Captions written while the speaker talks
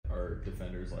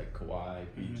defenders like Kawhi,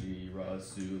 PG, Russ,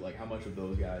 Sue. Like, how much of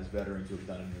those guys, veterans who have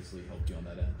done in this league, helped you on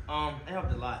that end? It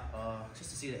helped a lot. Just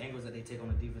to see the angles that they take on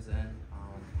the defensive end,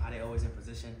 how they always in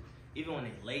position, even when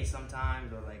they late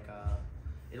sometimes, or like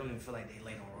they don't even feel like they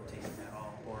late on rotation at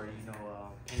all, or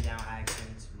pin down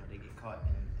actions. They get caught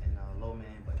in low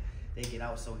man, but they get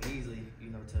out so easily.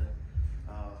 To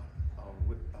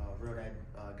reel that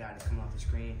guy to come off the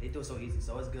screen. They do it so easy.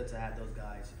 So it's good to have those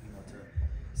guys, to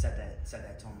set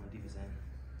that tone on the defense end.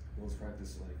 What was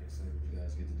practice like? What did you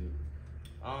guys get to do?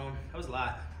 It was a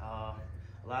lot.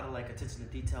 A lot of like attention to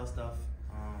detail stuff.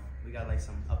 We got like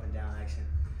some up and down action.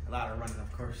 A lot of running,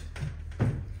 of course.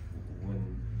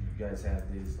 When you guys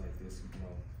have days like this,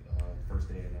 first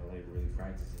day in LA, really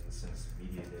practicing since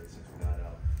media day, since we got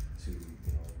out to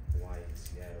Hawaii and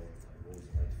Seattle. Like, what was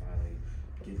it like to finally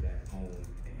get back home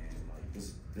and like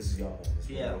this is your home. This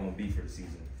is where I'm gonna be for the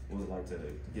season. What was it like to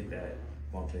get that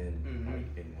bump in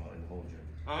like in the home gym?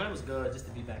 It was good just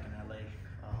to be back in LA,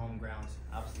 home grounds.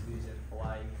 Obviously we was in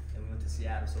Hawaii and we went to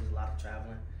Seattle, so it was a lot of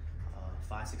traveling,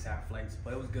 5-6 hour flights.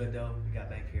 But it was good though. We got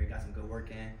back here, got some good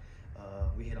work in.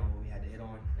 We hit on what we had to hit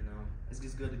on, and it's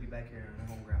just good to be back here in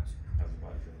the home grounds. How's your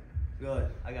body feeling?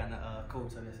 Good. I got a cold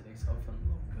tub yesterday, so I'm feeling a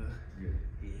little good. Good.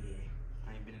 Yeah.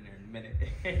 I ain't been in there in a minute.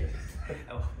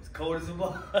 It was cold as a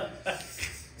ball. Well,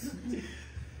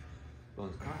 I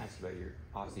was going to ask you about your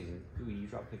offseason. You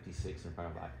dropped 56 in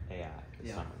front of AI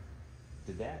this summer.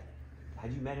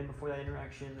 Had you met him before that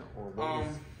interaction, or what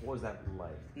was that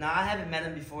like? Nah, I haven't met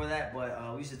him before that, but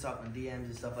we used to talk on DMs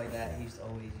and stuff like that. He used to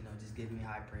always, just give me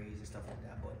high praise and stuff like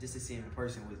that. But just to see him in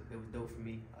person was dope for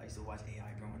me. I used to watch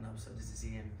AI growing up, so just to see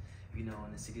him, in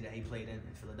the city that he played in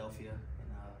Philadelphia,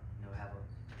 and have a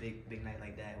big night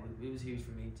like that, it was huge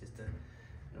for me. Just to,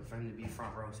 for him to be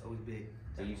front row, so it was big.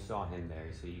 So you saw him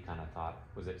there, so you kind of thought,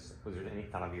 was there any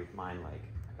thought of your mind like,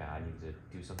 okay, I need to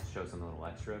do something, show something a little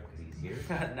extra because he's here?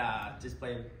 Nah, just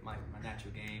play my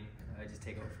natural game. I just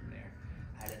take over from there.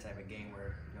 I had that type of game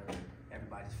where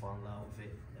everybody just fall in love with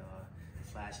it. The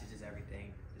flashes, just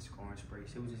everything, the scoring spree.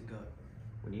 So it was just good.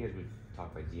 When you guys would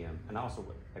talk about GM, and also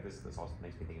I guess this also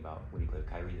makes me think about when you played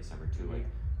with Kyrie this summer too. Like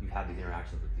you have these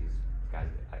interactions with these guys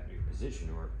at your position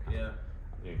or kind of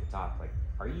near the top. Like,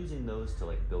 are you using those to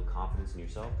like build confidence in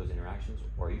yourself? Those interactions,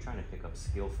 or are you trying to pick up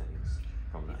skill things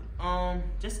from them?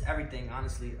 Just everything,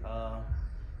 honestly.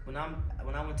 When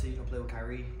I went to play with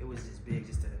Kyrie, it was just big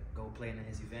just to go play in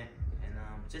his event and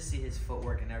just see his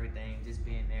footwork and everything, just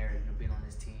being there, being on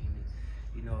his team,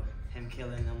 and him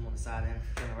killing them on the side of him,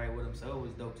 killing right with him. So it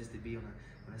was dope just to be on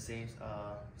the same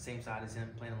side as him,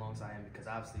 playing alongside him, because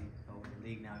obviously in the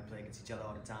league now we play against each other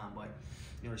all the time. But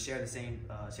to share the team,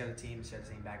 share the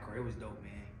same backcourt, it was dope,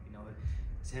 man.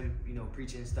 It's him,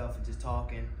 preaching stuff and just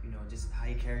talking, just how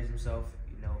he carries himself.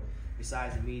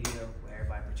 Besides the media, where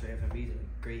everybody portrays him, he's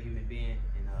a great human being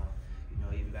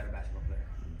and even better basketball player.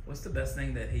 What's the best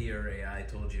thing that he or AI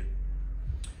told you?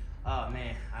 Oh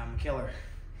man, I'm a killer,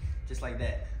 just like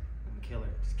that. I'm a killer.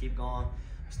 Just keep going,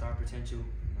 star potential,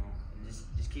 and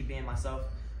just keep being myself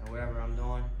and whatever I'm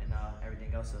doing, and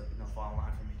everything else will fall in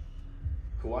line for me.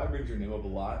 Kawhi brings your name up a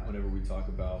lot whenever we talk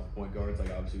about point guards. Like,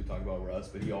 obviously we talk about Russ,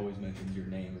 but he always mentions your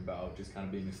name about just kind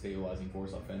of being a stabilizing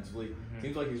force offensively.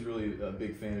 Seems like he's really a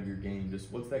big fan of your game.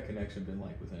 Just what's that connection been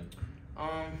like with him?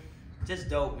 Just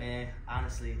dope, man.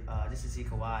 Honestly, just to see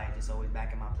Kawhi just always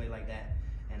backing my play like that,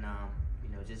 and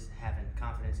just having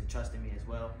confidence and trust in me as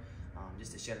well.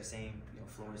 Just to share the same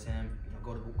floor as him.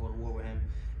 Go to war with him,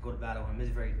 go to battle with him. It's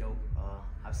very dope.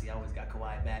 Obviously, I always got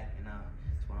Kawhi back, and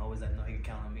just want to always let him know he can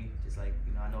count on me. Just like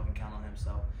I know I can count on him.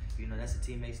 So that's a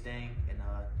teammates thing, and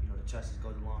the trust just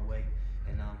goes a long way.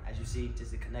 And as you see,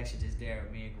 just the connection just there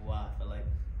with me and Kawhi. I feel like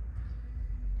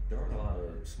there aren't a lot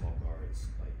of small guards,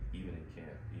 like even in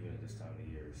camp, even at this time of the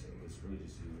year. So it's really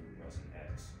just you, Russ, and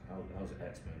X. How's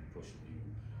X been pushing you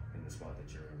in the spot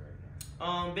that you're in right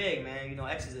now? Big man.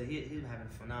 X is he's been having a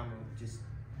phenomenal just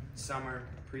summer,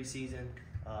 preseason,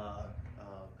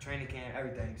 training camp,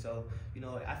 everything. So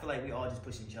I feel like we all just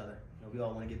pushing each other. We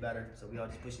all want to get better, so we all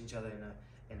just pushing each other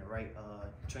in the right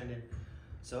trending.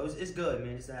 So it's good,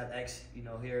 man, just to have X,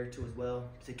 here too as well,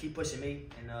 to keep pushing me,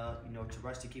 and to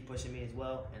Rush to keep pushing me as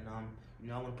well, and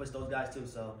I want to push those guys too.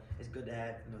 So it's good to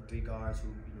have 3 guards who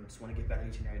just want to get better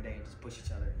each and every day and just push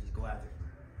each other and just go after it.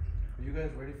 Are you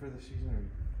guys ready for the season, or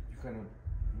you kind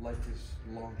of like this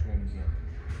long training camp?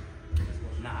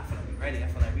 Nah, I feel like we're ready. I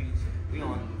feel like we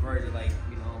on the verge of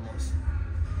almost.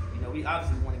 We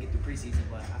obviously want to get through preseason,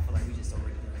 but I feel like we just so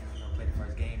ready to play the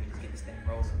first game and just get this thing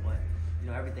rolling. But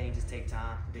everything just take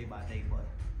time, day by day. But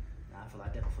I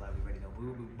definitely feel like we're ready though.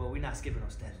 But we're not skipping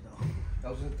those steps though.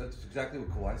 That's exactly what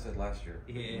Kawhi said last year.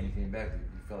 Yeah. When he came back,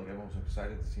 he felt like everyone was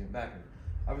excited to see him back. And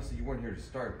obviously, you weren't here to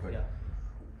start, but Yeah.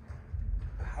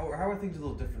 how are things a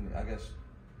little different, I guess,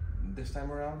 this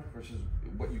time around versus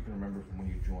what you can remember from when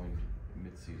you joined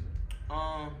mid-season?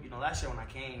 You know, last year when I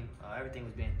came, everything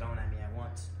was being thrown at me at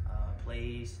once.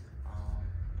 Plays,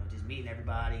 you know, just meeting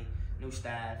everybody, new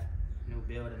staff, new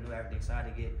building, new everything. So I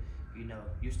had to get, you know,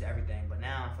 used to everything. But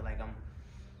now I feel like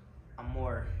I'm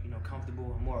more, you know,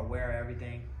 comfortable. I'm more aware of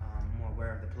everything. I'm more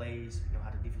aware of the plays. You know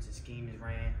how the defensive scheme is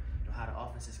ran. You know how the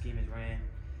offensive scheme is ran.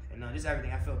 And just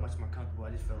everything. I feel much more comfortable.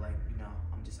 I just feel like, you know,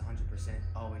 I'm just 100%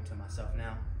 all the way to myself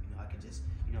now. You know, I can just,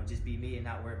 you know, just be me and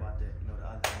not worry about the, you know, the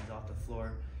other things off the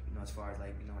floor. You know, as far as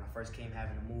like, you know, when I first came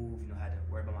having to move, you know, had to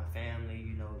worry about my family,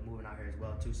 you know, moving out here as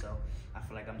well too. So I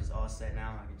feel like I'm just all set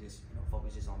now. I can just, you know,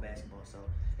 focus just on basketball. So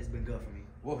it's been good for me.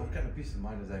 Well, what kind of peace of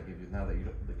mind does that give you now that you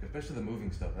don't, like, especially the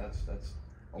moving stuff? That's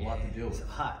a lot to deal with. It's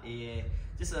a lot. Yeah,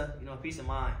 just a, you know, peace of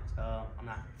mind. I'm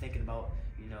not thinking about,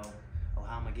 you know, oh,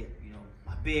 how I'm gonna get, you know,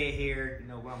 my bed here, you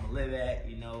know, where I'm gonna live at.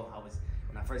 You know,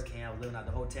 when I first came, I was living at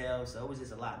the hotel, so it was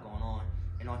just a lot going on.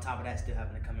 And on top of that, still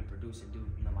having to come and produce and do,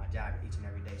 you know, my job each and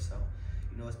every day. So,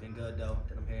 you know, it's been good though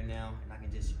that I'm here now, and I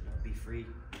can just, you know, be free,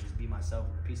 just be myself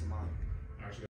with peace of mind.